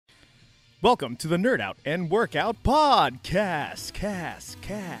Welcome to the Nerd Out and Workout Podcast.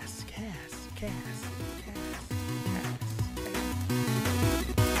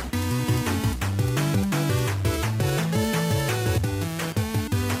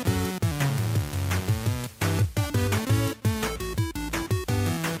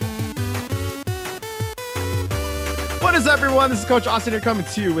 What is up, everyone? This is Coach Austin here coming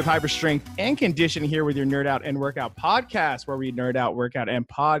to you with Hyper Strength and Conditioning here with your Nerd Out and Workout Podcast, where we nerd out, workout, and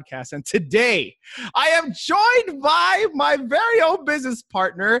podcast. And today, I am joined by my very own business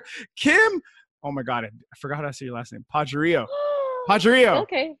partner, Kim. Oh my God, I forgot how to say your last name. Padrillo.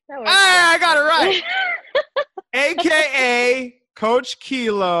 Okay, that works. Hey, I got it right. AKA Coach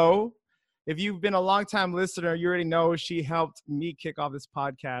Kilo. If you've been a longtime listener, you already know she helped me kick off this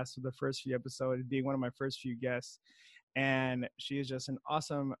podcast with the first few episodes, being one of my first few guests. And she is just an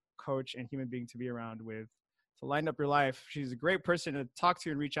awesome coach and human being to be around with, to lighten up your life. She's a great person to talk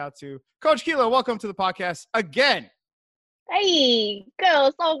to and reach out to. Coach Kilo, welcome to the podcast again. Hey,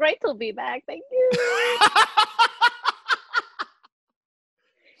 girl, so great to be back. Thank you.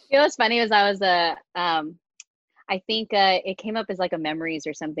 You know what's funny was I think it came up as like a memories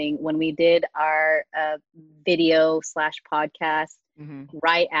or something when we did our video / podcast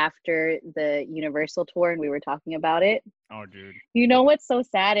right after the Universal tour and we were talking about it. Oh, dude. You know what's so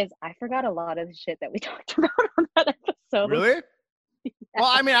sad is I forgot a lot of the shit that we talked about on that episode. Really? Yeah. Well,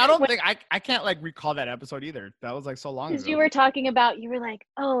 I mean, I don't think I can't like recall that episode either. That was like so long ago. Because you were talking about, you were like,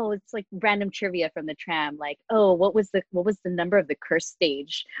 oh, it's like random trivia from the tram. Like, oh, what was the number of the curse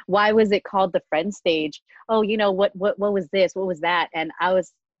stage? Why was it called the friend stage? Oh, you know, what was this? What was that? And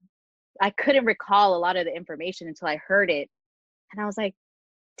I couldn't recall a lot of the information until I heard it. And I was like,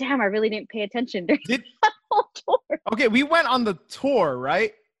 damn, I really didn't pay attention during that whole tour. Okay, we went on the tour,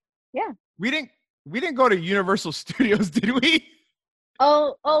 right? Yeah. We didn't go to Universal Studios, did we?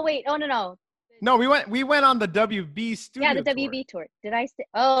 Oh, wait. Oh, no. No, we went on the WB studio. Yeah, the WB tour. Did I say?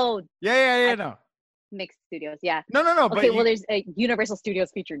 Oh. Yeah, no. Mixed Studios, yeah. No. Okay, well, there's a Universal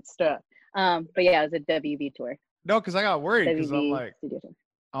Studios featured stuff. But yeah, it was a WB tour. No, because I got worried because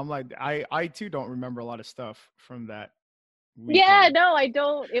I'm like, I too don't remember a lot of stuff from that weekend. Yeah, no, I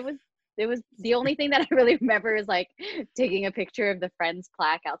don't. It was the only thing that I really remember is like taking a picture of the Friends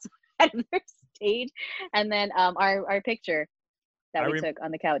plaque outside of their stage, and then our picture that we took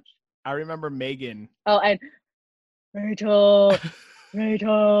on the couch. I remember Megan. Oh, and Rachel. I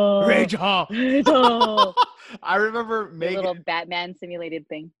remember the Megan. Little Batman simulated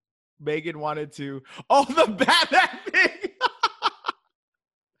thing. Megan wanted to. Oh, the Batman thing.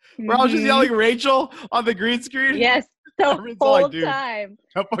 Where I was just yelling Rachel on the green screen. Yes, the whole time.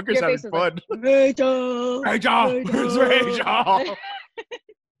 That fucker's having fun. Like, Rachel. Where's Rachel?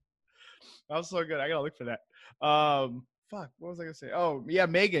 That was so good. I gotta look for that. Fuck, what was I gonna say? Oh, yeah,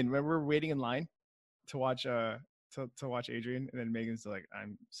 Megan. When we were waiting in line to watch to watch Adrian, and then Megan's like,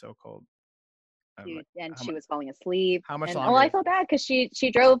 "I'm so cold." Dude, and she was falling asleep. How much and, longer? Oh, I felt bad because she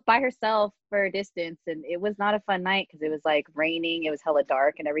drove by herself for a distance, and it was not a fun night because it was like raining. It was hella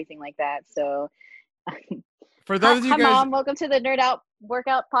dark and everything like that. So, for those of you guys, Mom, welcome to the Nerd Out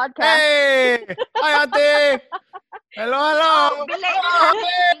Workout Podcast. Hey, hi, Auntie. Hello. Oh, belated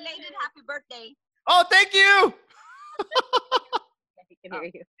happy birthday. Oh, thank you. I can hear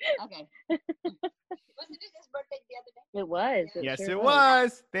you. Okay. Wasn't it his birthday the other day? It was. Yes, sure it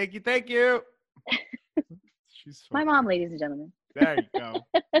was. Thank you. She's so my mom, ladies and gentlemen. There you go.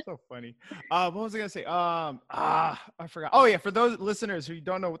 So funny. What was I gonna say? I forgot. Oh yeah, for those listeners who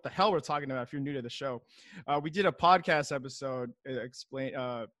don't know what the hell we're talking about, if you're new to the show, we did a podcast episode. Explain.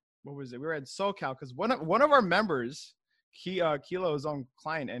 What was it? We were at SoCal because one of our members, Kilo's own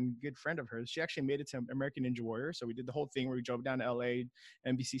client and good friend of hers, she actually made it to American Ninja Warrior. So we did the whole thing where we drove down to LA,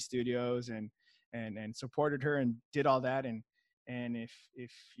 NBC Studios, and supported her and did all that. And if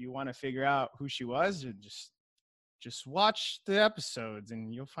you want to figure out who she was, just watch the episodes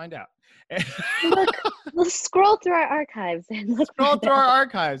and you'll find out. We'll scroll through our archives and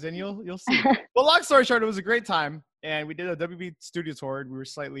you'll see. Well, long story short, it was a great time, and we did a WB studio tour. We were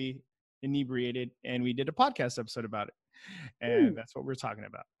slightly inebriated, and we did a podcast episode about it, and that's what we're talking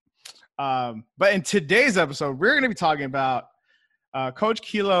about. But in today's episode, we're going to be talking about Coach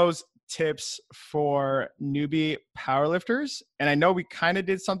Kilo's tips for newbie powerlifters. And I know we kind of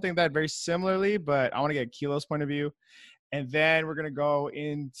did something that very similarly, but I want to get Kilo's point of view. And then we're going to go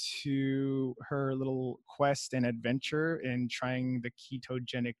into her little quest and adventure in trying the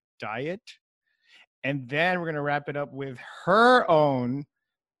ketogenic diet. And then we're going to wrap it up with her own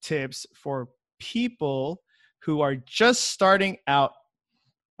tips for people who are just starting out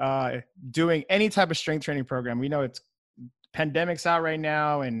doing any type of strength training program. We know it's pandemic's out right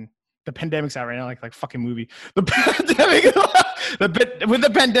now, and the pandemic's out right now, like fucking movie. The pandemic, with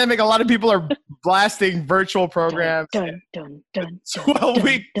the pandemic, a lot of people are blasting virtual programs, dun, dun, dun,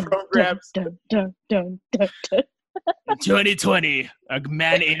 12-week dun, programs. dun, dun, dun, dun, dun. In 2020, a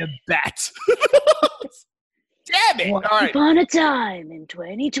man ate a bat. Damn it! Once All right. upon a time in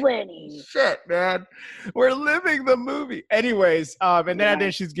 2020. Shit, man. We're living the movie. Anyways, and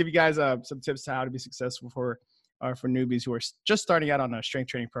then she's give you guys some tips to how to be successful for newbies who are just starting out on a strength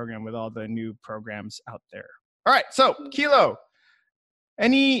training program with all the new programs out there. All right, so Kilo, to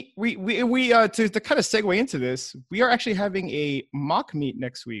kind of segue into this, we are actually having a mock meet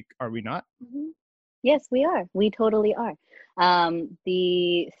next week, are we not? Mm-hmm. Yes, we are. We totally are.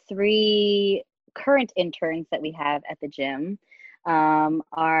 The 3 current interns that we have at the gym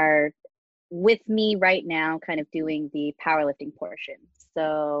are with me right now, kind of doing the powerlifting portion.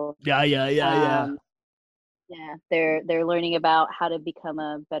 So yeah, they're learning about how to become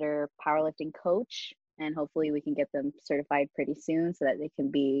a better powerlifting coach, and hopefully we can get them certified pretty soon so that they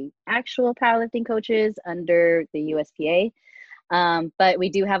can be actual powerlifting coaches under the USPA. But we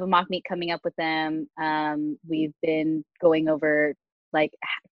do have a mock meet coming up with them. We've been going over like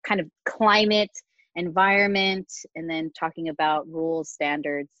kind of climate, environment, and then talking about rules,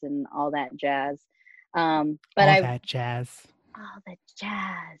 standards, and all that jazz. But I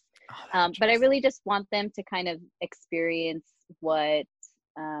really just want them to kind of experience what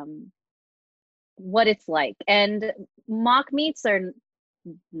it's like. And mock meets are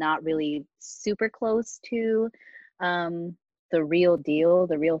not really super close to the real deal,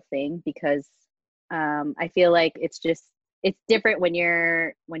 the real thing, because I feel like it's different when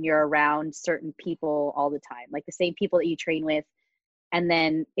you're around certain people all the time, like the same people that you train with, and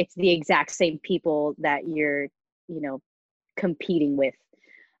then it's the exact same people that you're, competing with.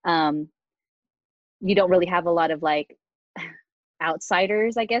 You don't really have a lot of like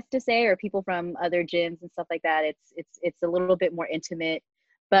outsiders, I guess to say, or people from other gyms and stuff like that. It's a little bit more intimate,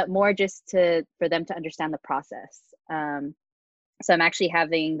 but more just for them to understand the process. So I'm actually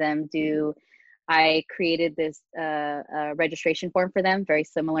having them I created this registration form for them, very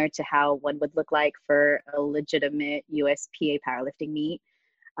similar to how one would look like for a legitimate USPA powerlifting meet.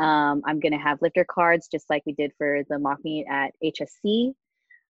 I'm going to have lifter cards, just like we did for the mock meet at HSC.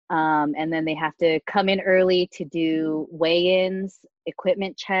 And then they have to come in early to do weigh-ins,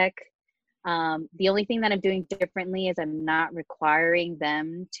 equipment check. The only thing that I'm doing differently is I'm not requiring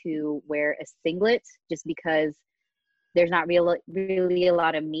them to wear a singlet, just because there's not really a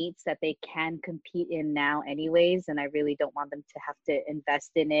lot of meets that they can compete in now anyways, and I really don't want them to have to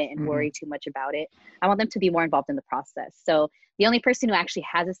invest in it and worry too much about it. I want them to be more involved in the process. So the only person who actually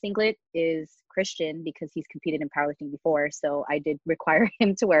has a singlet is Christian, because he's competed in powerlifting before, so I did require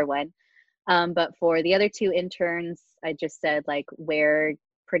him to wear one. But for the other 2 interns, I just said like wear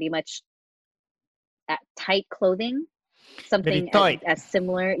pretty much tight clothing, something as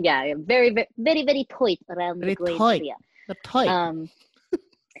similar, very, very, very, very tight around the glades.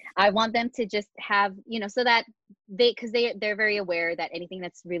 I want them to just have, so that they're very aware that anything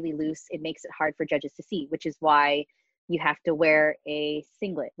that's really loose, it makes it hard for judges to see, which is why you have to wear a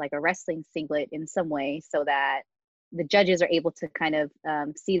singlet, like a wrestling singlet in some way, so that the judges are able to kind of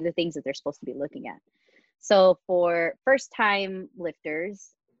see the things that they're supposed to be looking at. So for first time lifters,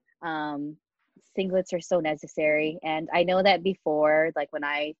 singlets are so necessary. And I know that before, like when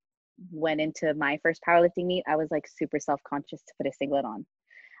I went into my first powerlifting meet, I was like super self-conscious to put a singlet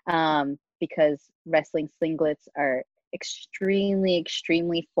on, because wrestling singlets are extremely,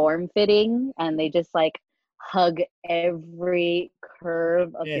 extremely form-fitting, and they just like hug every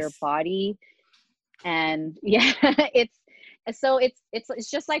curve of your body. And it's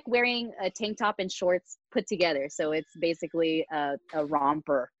just like wearing a tank top and shorts put together. So it's basically a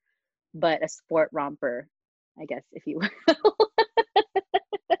romper, but a sport romper, I guess, if you will.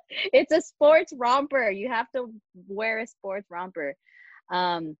 It's a sports romper. You have to wear a sports romper.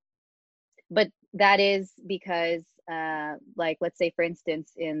 But that is because, like, let's say, for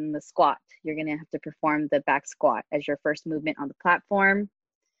instance, in the squat, you're going to have to perform the back squat as your first movement on the platform.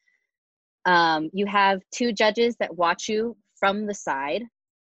 You have 2 judges that watch you from the side,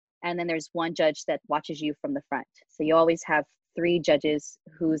 and then there's 1 judge that watches you from the front. So you always have 3 judges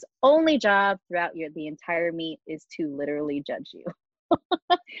whose only job throughout the entire meet is to literally judge you.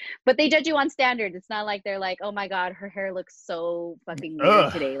 But they judge you on standard. It's not like they're like, oh my God, her hair looks so fucking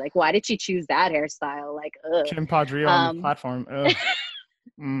weird today. Like, why did she choose that hairstyle? Like, Kim Padre on the platform.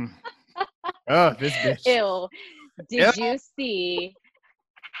 Oh, this bitch. Ew. Did you see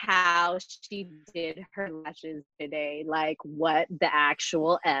how she did her lashes today? Like, what the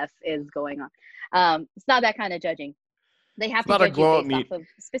actual F is going on? It's not that kind of judging. They have It's to not a judge you glow up based meet. off of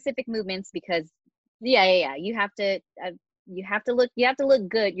specific movements because yeah. You have to look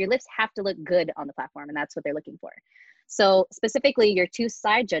good. Your lifts have to look good on the platform, and that's what they're looking for. So specifically, your two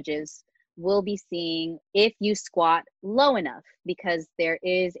side judges will be seeing if you squat low enough, because there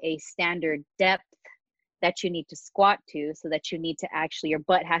is a standard depth that you need to squat to, so that you need to actually, your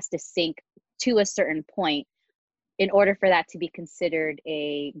butt has to sink to a certain point in order for that to be considered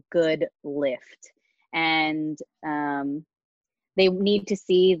a good lift. And they need to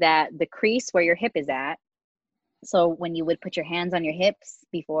see that the crease where your hip is at. So when you would put your hands on your hips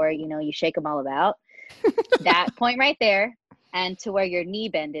before, you shake them all about, that point right there, and to where your knee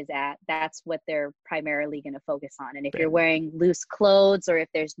bend is at, that's what they're primarily going to focus on. And if you're wearing loose clothes, or if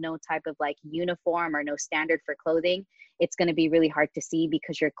there's no type of like uniform or no standard for clothing, it's going to be really hard to see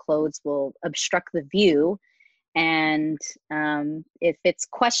because your clothes will obstruct the view. And if it's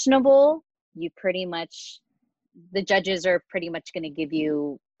questionable, the judges are pretty much going to give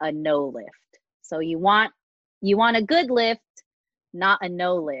you a no lift. So you want a good lift, not a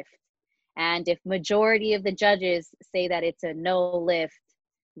no lift. And if majority of the judges say that it's a no lift,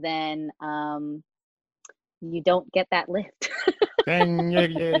 then you don't get that lift. Then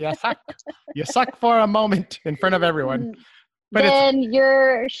you suck. You suck for a moment in front of everyone. But then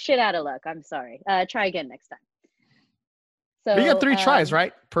you're shit out of luck. I'm sorry. Try again next time. So you get 3 tries,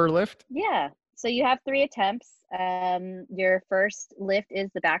 right? Per lift? Yeah. So you have 3 attempts. Your first lift is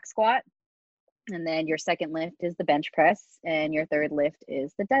the back squat. And then your second lift is the bench press, and your third lift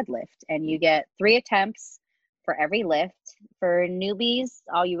is the deadlift. And you get 3 attempts for every lift. For newbies,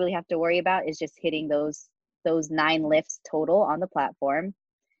 all you really have to worry about is just hitting those 9 lifts total on the platform.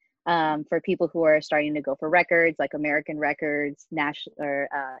 For people who are starting to go for records, like American records, national or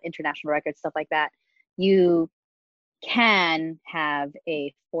international records, stuff like that, you can have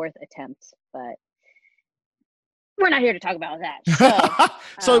a 4th attempt, but we're not here to talk about that.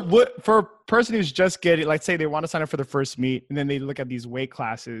 So what, for a person who's just getting, like say they want to sign up for the first meet and then they look at these weight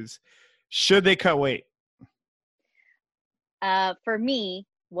classes, should they cut weight? For me,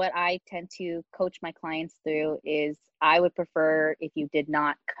 what I tend to coach my clients through is I would prefer if you did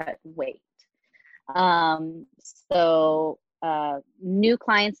not cut weight. So new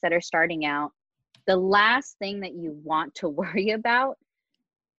clients that are starting out, the last thing that you want to worry about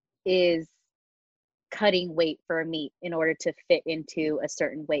is cutting weight for a meet in order to fit into a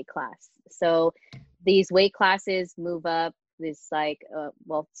certain weight class. So these weight classes move up this like,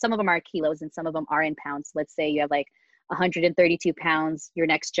 some of them are kilos and some of them are in pounds. Let's say you have like 132 pounds, your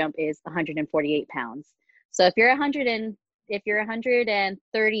next jump is 148 pounds. So if you're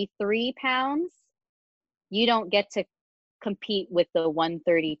 133 pounds, you don't get to compete with the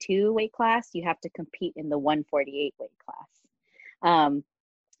 132 weight class. You have to compete in the 148 weight class.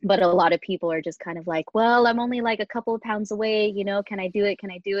 But a lot of people are just kind of like, well, I'm only like a couple of pounds away, can I do it?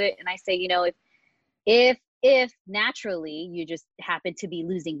 Can I do it? And I say, if naturally you just happen to be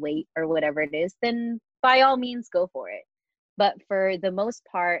losing weight or whatever it is, then by all means go for it. But for the most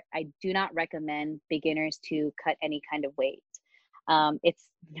part, I do not recommend beginners to cut any kind of weight. It's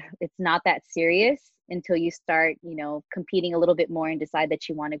not that serious until you start, competing a little bit more and decide that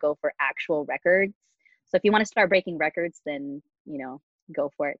you want to go for actual records. So if you want to start breaking records, then, go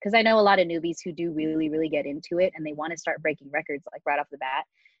for it. Because I know a lot of newbies who do really, really get into it and they want to start breaking records like right off the bat.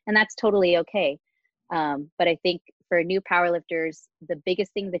 And that's totally okay. But I think for new powerlifters, the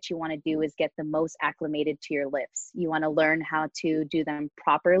biggest thing that you want to do is get the most acclimated to your lifts. You want to learn how to do them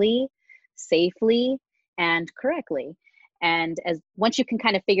properly, safely, and correctly. And once you can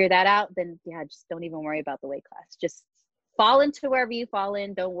kind of figure that out, then just don't even worry about the weight class. Just fall into wherever you fall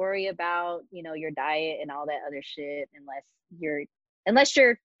in. Don't worry about, your diet and all that other shit unless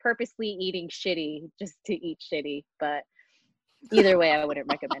you're purposely eating shitty just to eat shitty. But either way, I wouldn't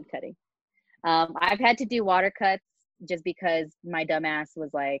recommend cutting. I've had to do water cuts just because my dumbass was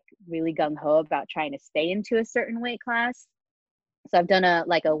like really gung-ho about trying to stay into a certain weight class. So I've done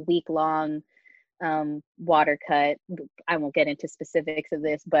a week-long water cut. I won't get into specifics of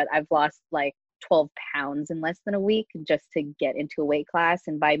this, but I've lost like 12 pounds in less than a week just to get into a weight class.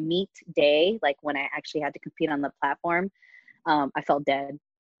 And by meet day, like when I actually had to compete on the platform, I felt dead.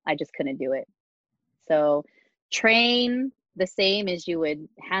 I just couldn't do it. So train the same as you would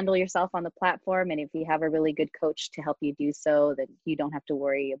handle yourself on the platform. And if you have a really good coach to help you do so, then you don't have to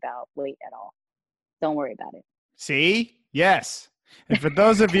worry about weight at all. Don't worry about it. See? Yes. And for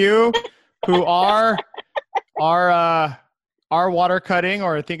those of you who are water cutting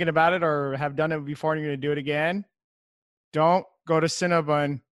or thinking about it or have done it before and you're going to do it again, don't go to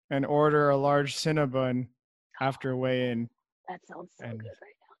Cinnabon and order a large Cinnabon after weigh-in. That sounds so good right now.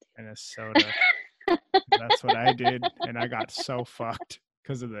 And a soda. That's what I did, and I got so fucked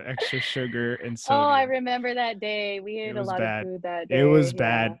because of the extra sugar and Oh, I sodium. remember that day. We It ate a was lot of bad. food that It day. was Yeah.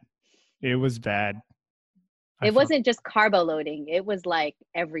 bad. It was bad. I It felt wasn't just carbo loading. It was like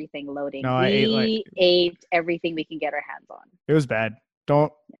everything loading. no. I ate like We ate everything we can get our hands on. it was bad.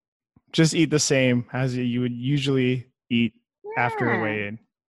 Don't just eat the same as you would usually eat after a Yeah. weigh-in.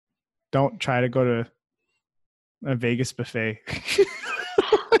 Don't try to go to a Vegas buffet.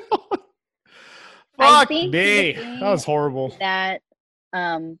 I Fuck think the me. That thing was horrible. that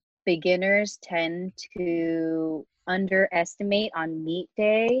beginners tend to underestimate on meet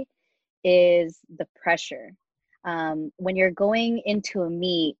day is the pressure. When you're going into a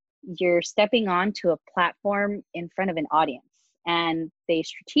meet, you're stepping onto a platform in front of an audience, and they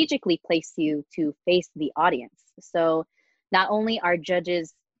strategically place you to face the audience. So not only are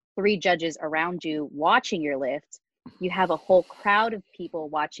three judges around you watching your lift, you have a whole crowd of people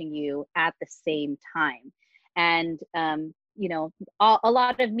watching you at the same time. And a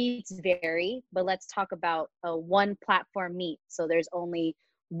lot of meets vary, but let's talk about a one platform meet. So there's only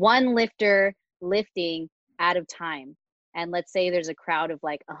one lifter lifting out of time. And let's say there's a crowd of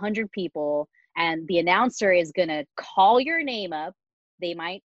like 100 people, and the announcer is going to call your name up. They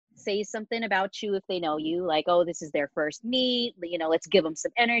might say something about you if they know you, like, oh, this is their first meet, let's give them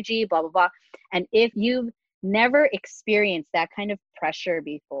some energy, blah, blah, blah. And if you've never experienced that kind of pressure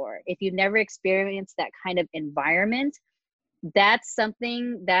before, if you've never experienced that kind of environment, that's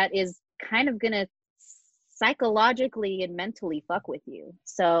something that is kind of going to psychologically and mentally fuck with you.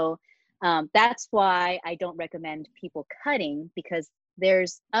 So that's why I don't recommend people cutting, because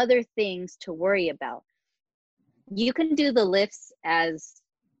there's other things to worry about. You can do the lifts as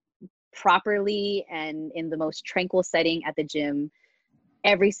properly and in the most tranquil setting at the gym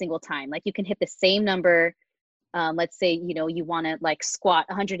every single time. Like you can hit the same number. Let's say, you want to like squat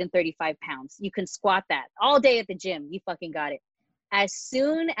 135 pounds. You can squat that all day at the gym. You fucking got it. As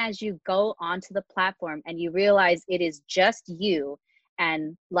soon as you go onto the platform and you realize it is just you,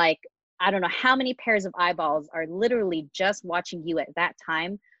 and like, I don't know how many pairs of eyeballs are literally just watching you at that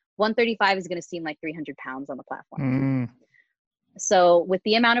time, 135 is going to seem like 300 pounds on the platform. So with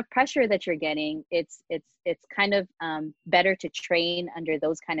the amount of pressure that you're getting, it's kind of better to train under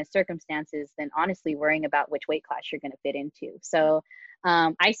those kind of circumstances than honestly worrying about which weight class you're going to fit into. So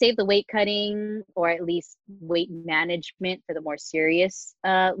I save the weight cutting, or at least weight management, for the more serious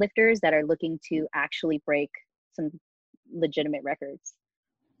lifters that are looking to actually break some legitimate records.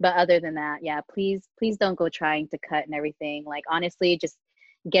 But other than that, yeah, please don't go trying to cut and everything. Like, honestly, just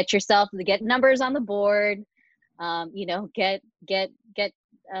get numbers on the board. Get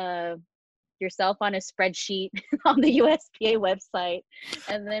yourself on a spreadsheet on the USPA website,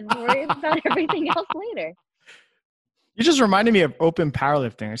 and then worry about everything else later. You just reminded me of open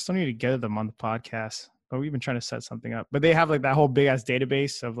powerlifting. I still need to get them on the podcast, but we've been trying to set something up. But they have like that whole big ass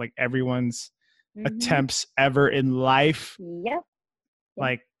database of like everyone's attempts ever in life. Yep.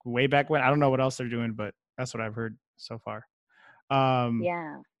 Like way back when. I don't know what else they're doing, but that's what I've heard so far.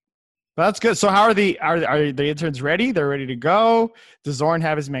 Yeah. But that's good. So how are the interns ready? They're ready to go. Does Zorn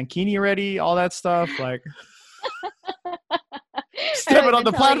have his mankini ready? All that stuff, like stepping on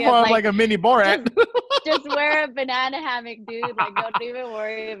the platform like a mini Borat. Just wear a banana hammock, dude. Like, don't even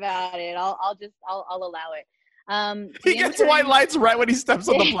worry about it. I'll allow it. He gets white lights right when he steps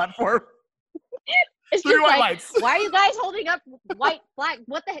on the platform. It's three just white like, lights. Why are you guys holding up white flag?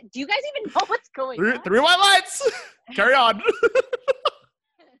 What the heck? Do you guys even know what's going on? Three white lights. Carry on.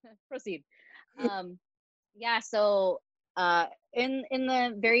 Proceed. Yeah, so in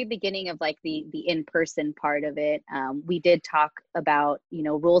the very beginning of like the in-person part of it, we did talk about,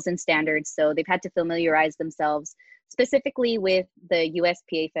 rules and standards. So they've had to familiarize themselves specifically with the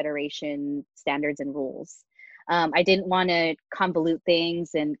USPA Federation standards and rules. I didn't want to convolute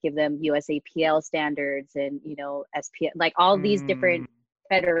things and give them USAPL standards and, SPL, like all these different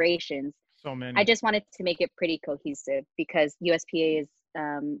federations. So many. I just wanted to make it pretty cohesive, because USPA is,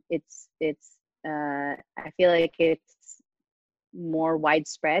 I feel like it's more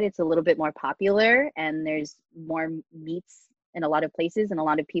widespread. It's a little bit more popular, and there's more meets in a lot of places, and a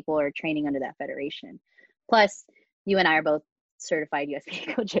lot of people are training under that federation. Plus, you and I are both certified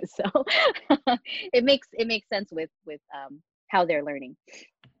USPA coaches, so it makes sense with how they're learning.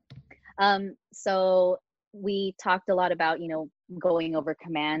 So we talked a lot about, going over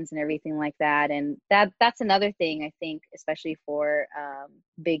commands and everything like that. And that's another thing, I think, especially for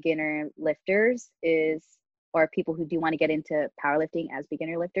beginner lifters or people who do want to get into powerlifting as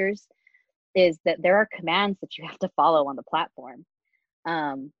beginner lifters, is that there are commands that you have to follow on the platform.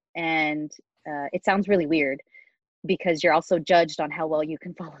 And it sounds really weird, because you're also judged on how well you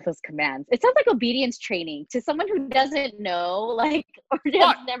can follow those commands. It sounds like obedience training to someone who doesn't know, like, or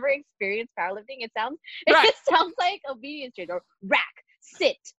has never experienced powerlifting. It sounds like obedience training, or rack,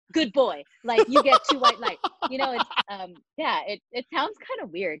 sit, good boy. Like, you get 2 white lights. You know, it's it sounds kind of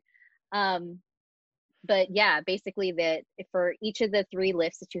weird. But yeah, basically that for each of the 3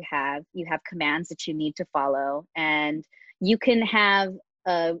 lifts that you have commands that you need to follow, and you can have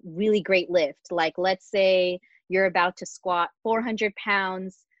a really great lift. Like, let's say you're about to squat 400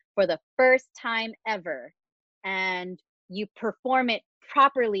 pounds for the first time ever, and you perform it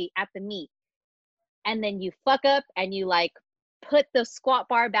properly at the meet, and then you fuck up and you like put the squat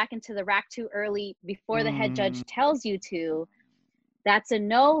bar back into the rack too early before the head judge tells you to. That's a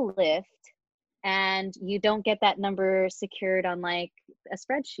no lift, and you don't get that number secured on like a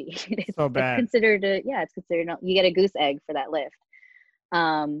spreadsheet. It's so bad. It's considered you get a goose egg for that lift.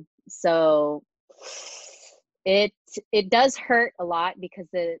 So it does hurt a lot, because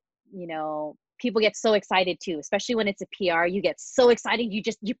people get so excited too, especially when it's a PR. You get so excited, you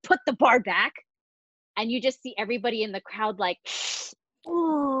put the bar back, and you just see everybody in the crowd like,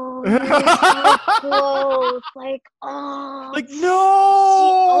 oh, you're so close. Like, oh, like, no, she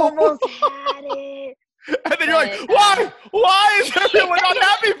almost had it. And then you're like, why is everyone not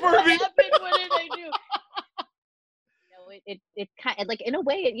happy for me? What did I do? It kind of, like, in a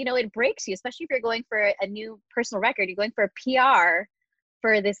way, it breaks you, especially if you're going for a new personal record. You're going for a PR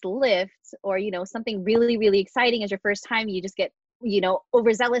for this lift, or something really, really exciting as your first time. You just get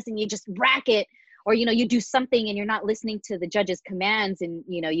overzealous and you just rack it, or you do something and you're not listening to the judge's commands, and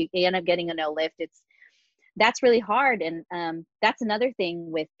you end up getting a no lift. That's really hard. And that's another thing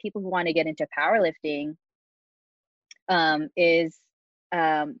with people who want to get into powerlifting, is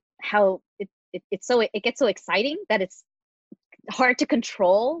how it gets so exciting that it's hard to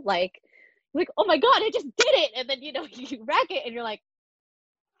control. Like, oh my god, I just did it, and then you rack it and you're like,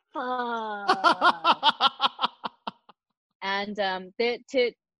 fuck. And your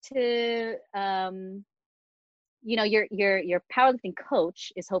powerlifting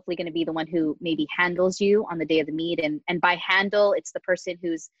coach is hopefully going to be the one who maybe handles you on the day of the meet, and by handle, it's the person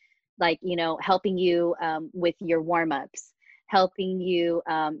who's like helping you with your warm-ups, helping you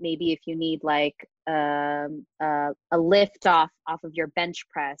maybe if you need like a lift off of your bench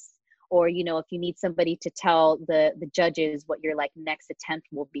press, or if you need somebody to tell the judges what your like next attempt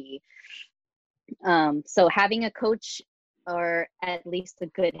will be. So having a coach, or at least a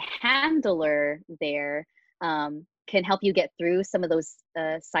good handler there, can help you get through some of those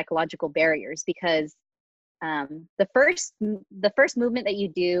psychological barriers, because the first movement that you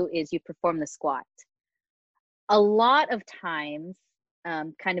do is you perform the squat. A lot of times,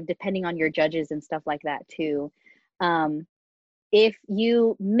 kind of depending on your judges and stuff like that too, if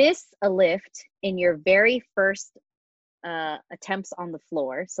you miss a lift in your very first attempts on the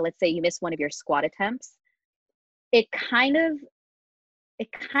floor, so let's say you miss one of your squat attempts, it kind of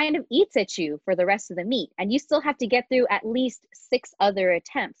eats at you for the rest of the meet, and you still have to get through at least 6 other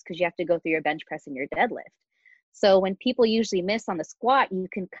attempts, because you have to go through your bench press and your deadlift. So when people usually miss on the squat, you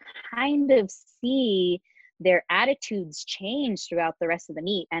can kind of see their attitudes change throughout the rest of the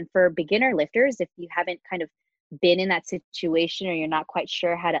meet. And for beginner lifters, if you haven't kind of been in that situation, or you're not quite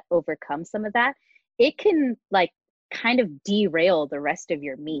sure how to overcome some of that, it can like kind of derail the rest of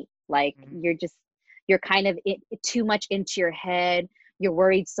your meet. Like you're kind of too much into your head. You're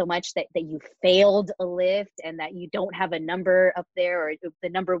worried so much that you failed a lift, and that you don't have a number up there, or the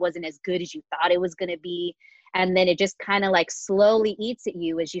number wasn't as good as you thought it was going to be. And then it just kind of like slowly eats at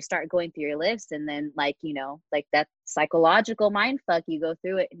you as you start going through your lifts. And then like, like that psychological mind fuck, you go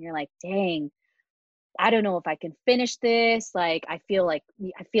through it and you're like, dang, I don't know if I can finish this. Like, I feel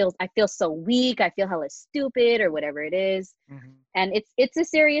so weak. I feel hella stupid, or whatever it is. Mm-hmm. And it's a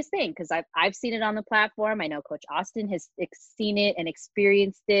serious thing, because I've seen it on the platform. I know Coach Austin has seen it and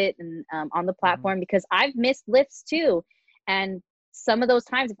experienced it, and on the platform, because I've missed lifts too. And some of those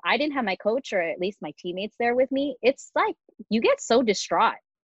times, if I didn't have my coach, or at least my teammates there with me, it's like you get so distraught,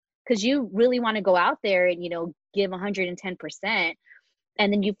 because you really want to go out there and give 110%,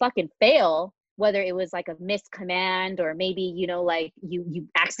 and then you fucking fail. Whether it was like a missed command, or maybe, like you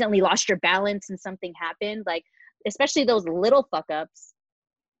accidentally lost your balance and something happened, like, especially those little fuck ups,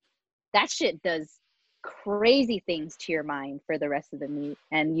 that shit does crazy things to your mind for the rest of the meet.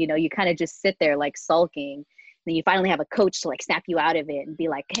 And, you kind of just sit there like sulking. Then you finally have a coach to like snap you out of it and be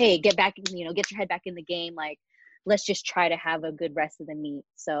like, hey, get back, get your head back in the game. Like, let's just try to have a good rest of the meet.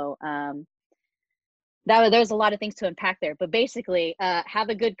 So, there's a lot of things to unpack there, but basically have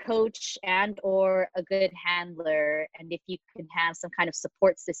a good coach and or a good handler, and if you can have some kind of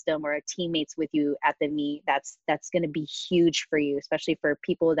support system or teammates with you at the meet, that's going to be huge for you, especially for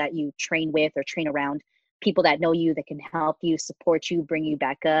people that you train with or train around, people that know you, that can help you, support you, bring you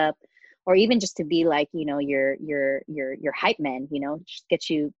back up, or even just to be like, you know, your hype man, you know, just get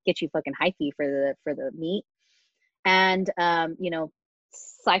you fucking hypey for the meet. And you know,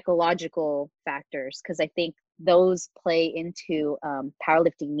 psychological factors, because I think those play into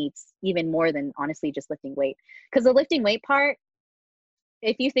powerlifting meets even more than honestly just lifting weight, because the lifting weight part,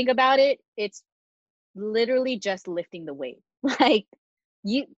 if you think about it, it's literally just lifting the weight. Like,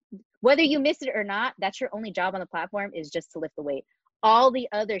 you, whether you miss it or not, that's your only job on the platform, is just to lift the weight. All the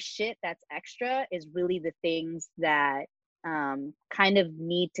other shit that's extra is really the things that kind of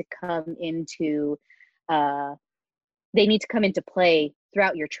need to come into they need to come into play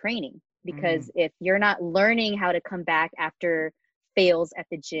throughout your training, because if you're not learning how to come back after fails at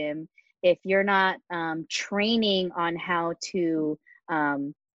the gym, if you're not training on how to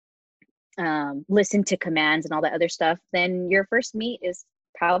listen to commands and all that other stuff, then your first meet is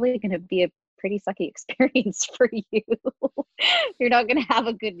probably going to be a pretty sucky experience for you. You're not going to have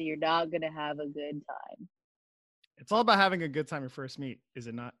a good time. It's all about having a good time your first meet, is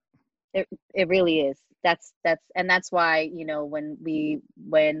it not? It really is. That's why, you know, when we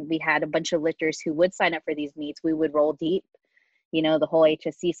had a bunch of lifters who would sign up for these meets, we would roll deep. You know, the whole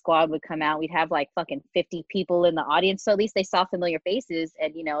HSC squad would come out. We'd have like fucking 50 people in the audience, so at least they saw familiar faces,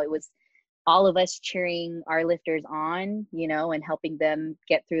 and you know, it was all of us cheering our lifters on, you know, and helping them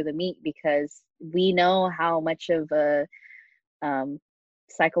get through the meet, because we know how much of a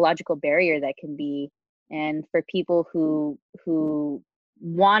psychological barrier that can be. And for people who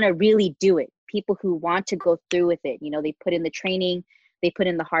want to really do it, people who want to go through with it, you know, they put in the training, they put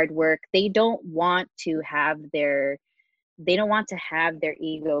in the hard work, they don't want to have their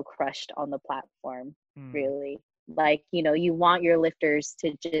ego crushed on the platform, really. Like, you know, you want your lifters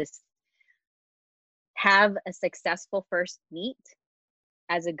to just have a successful first meet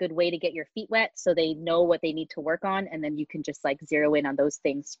as a good way to get your feet wet, so they know what they need to work on, and then you can just like zero in on those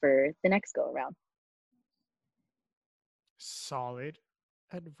things for the next go around. Solid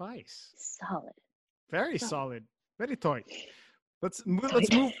advice. Solid. Very solid. Very toy. Let's move.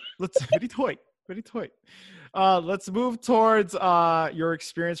 Very toy. Very toy. Let's move towards your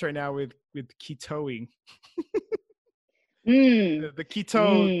experience right now with ketoing. The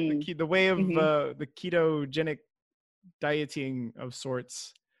keto, the way of the ketogenic dieting of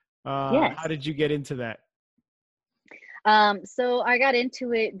sorts. Yes. How did you get into that? So I got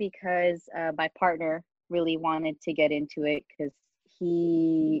into it because my partner really wanted to get into it, because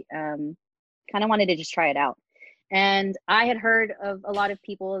he kind of wanted to just try it out. And I had heard of a lot of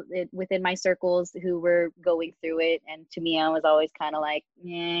people within my circles who were going through it. And to me, I was always kind of like,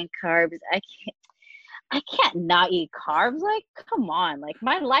 carbs, I can't not eat carbs. Like, come on. Like,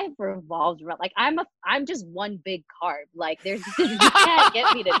 my life revolves around, like, I'm just one big carb. Like, you can't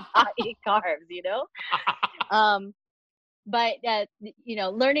get me to not eat carbs, you know? But you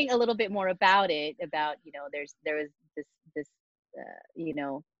know, learning a little bit more about it, about, you know, there was this you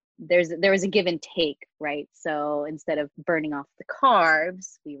know, there was a give and take, right? So instead of burning off the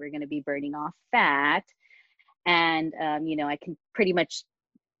carbs, we were going to be burning off fat. And you know, I can pretty much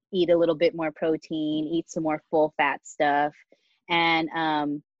eat a little bit more protein, eat some more full fat stuff. And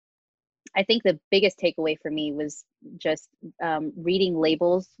I think the biggest takeaway for me was just reading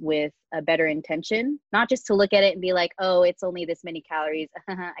labels with a better intention, not just to look at it and be like, oh, it's only this many calories,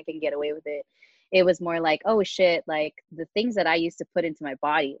 I can get away with it. It was more like, oh shit, like the things that I used to put into my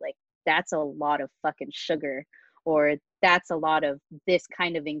body, like that's a lot of fucking sugar, or that's a lot of this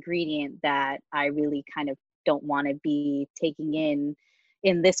kind of ingredient that I really kind of don't want to be taking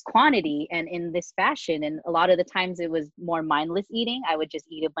in this quantity and in this fashion. And a lot of the times it was more mindless eating. I would just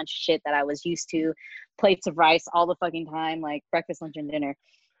eat a bunch of shit that I was used to, plates of rice all the fucking time, like breakfast, lunch, and dinner.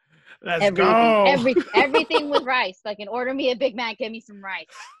 Everything with rice. Fucking order me a Big Mac, get me some rice.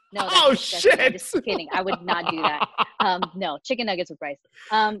 No, that's I'm just kidding. I would not do that. No, chicken nuggets with rice.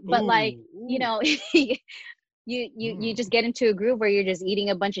 But like, you know, you just get into a groove where you're just eating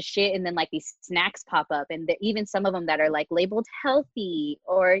a bunch of shit, and then like these snacks pop up, and even some of them that are like labeled healthy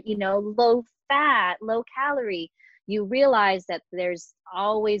or, you know, low fat, low calorie. You realize that there's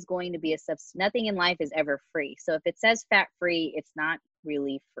always going to be a substance. Nothing in life is ever free. So if it says fat free, it's not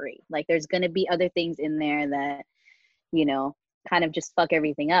really free. Like, there's going to be other things in there that, you know, kind of just fuck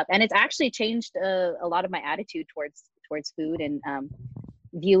everything up. And it's actually changed a lot of my attitude towards food. And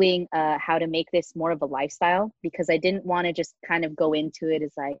viewing how to make this more of a lifestyle, because I didn't want to just kind of go into it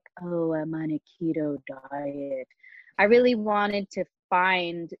as like, oh, I'm on a keto diet. I really wanted to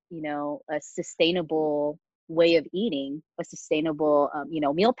find, a sustainable way of eating, a sustainable,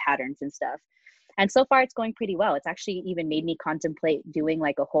 meal patterns and stuff. And so far it's going pretty well. It's actually even made me contemplate doing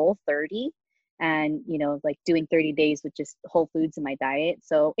like a whole 30 and, like doing 30 days with just whole foods in my diet.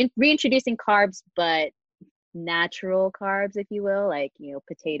 So reintroducing carbs, but natural carbs, if you will, like,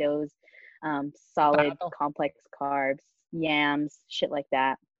 potatoes, solid complex carbs, yams, shit like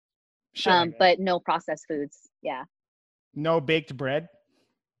that. But no processed foods. Yeah. No baked bread.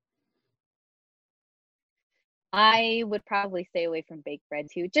 I would probably stay away from baked bread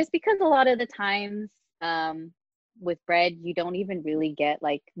too, just because a lot of the times with bread, you don't even really get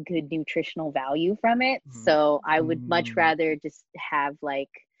like good nutritional value from it. So I would much rather just have like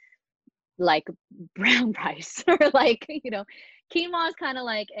brown rice or like, quinoa is kind of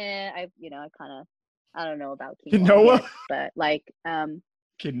like, I don't know about quinoa yet, but like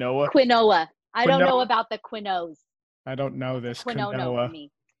quinoa. I don't know about the quinoas. I don't know this. Quinoa for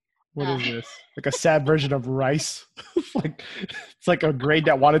me. What is this? Like a sad version of rice? It's like a grade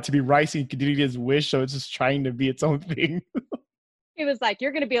that wanted to be rice and didn't get his wish, so it's just trying to be its own thing. He was like,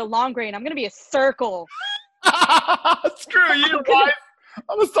 "You're gonna be a long grain. I'm gonna be a circle." Screw you, rice.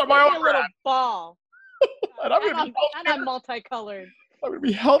 I'm gonna start my own little ball. and I'm multicolored. I'm gonna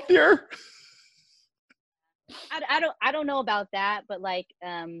be healthier. I don't know about that, but like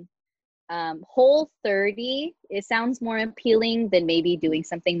Whole 30, it sounds more appealing than maybe doing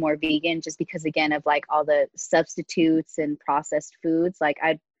something more vegan, just because again of like all the substitutes and processed foods. Like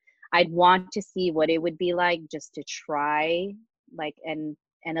I'd want to see what it would be like just to try like and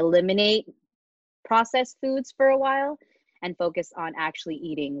eliminate processed foods for a while and focus on actually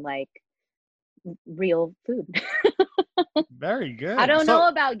eating like real food. Very good. I don't know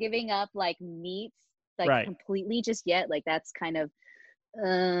about giving up like meats like completely just yet. Like that's kind of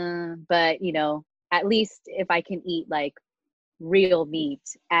but at least if I can eat like real meat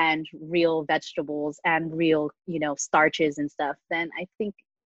and real vegetables and real starches and stuff, then I think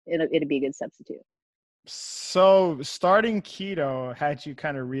it'd be a good substitute. So starting keto had you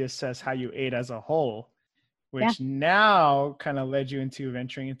kind of reassess how you ate as a whole, which now kind of led you into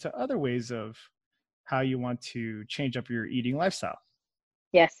venturing into other ways of how you want to change up your eating lifestyle.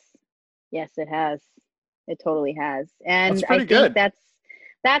 Yes, it has. It totally has. And I think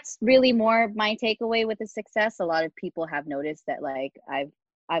that's really more my takeaway with the success. A lot of people have noticed that like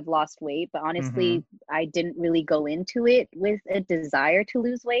I've lost weight, but honestly, I didn't really go into it with a desire to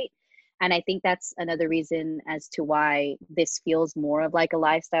lose weight. And I think that's another reason as to why this feels more of like a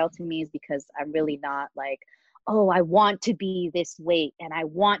lifestyle to me, is because I'm really not like, oh, I want to be this weight and I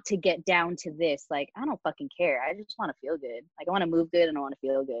want to get down to this. Like, I don't fucking care. I just want to feel good. Like I want to move good and I want to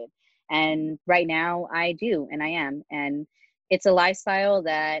feel good. And right now I do, and I am. And it's a lifestyle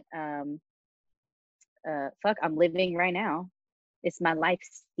that, I'm living right now. It's my life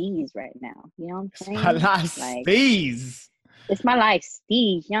steez right now. You know what I'm saying? My life steez. It's my life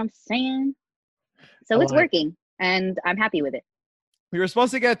steez. You know what I'm saying? So it's working, and I'm happy with it. We were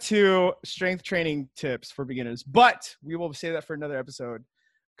supposed to get to strength training tips for beginners, but we will save that for another episode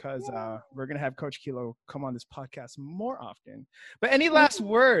because we're going to have Coach Kilo come on this podcast more often. But any last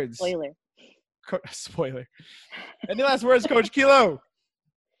words? Spoiler. Any last words, Coach Kilo,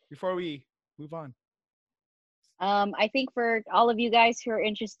 before we move on? I think for all of you guys who are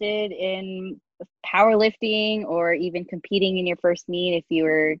interested in powerlifting or even competing in your first meet,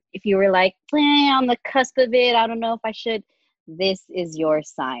 if you were like on the cusp of it, I don't know if I should, this is your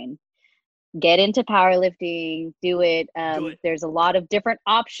sign. Get into powerlifting, do it. There's a lot of different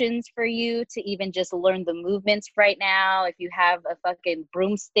options for you to even just learn the movements right now. If you have a fucking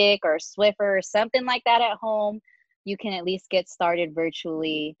broomstick or a Swiffer or something like that at home, you can at least get started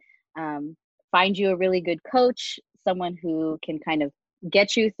virtually. Find you a really good coach, someone who can kind of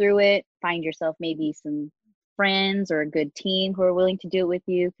get you through it. Find yourself maybe some friends or a good team who are willing to do it with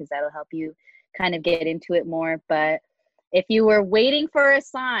you, because that'll help you kind of get into it more. But if you were waiting for a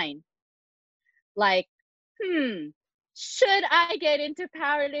sign, like, should I get into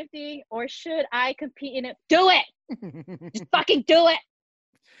powerlifting or should I compete in it? Do it. Just fucking do it.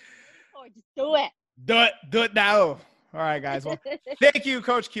 Or just do it. Do it now. All right, guys. Well, thank you,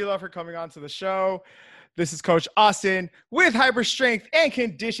 Coach Kilo, for coming on to the show. This is Coach Austin with Hyper Strength and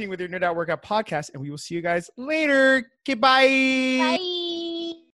Conditioning with your Nerd Out Workout podcast, and we will see you guys later. Goodbye. Bye.